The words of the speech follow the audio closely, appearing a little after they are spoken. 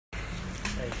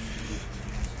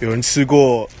有人吃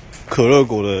过可乐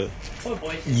果的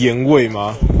盐味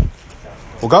吗？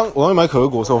我刚买可乐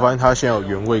果的时候，发现它现在有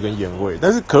原味跟盐味，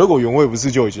但是可乐果原味不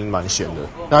是就已经蛮咸的，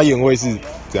那它盐味是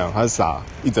怎样？它是撒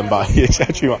一整把盐下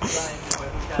去吗？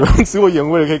有人吃过盐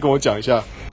味的可以跟我讲一下。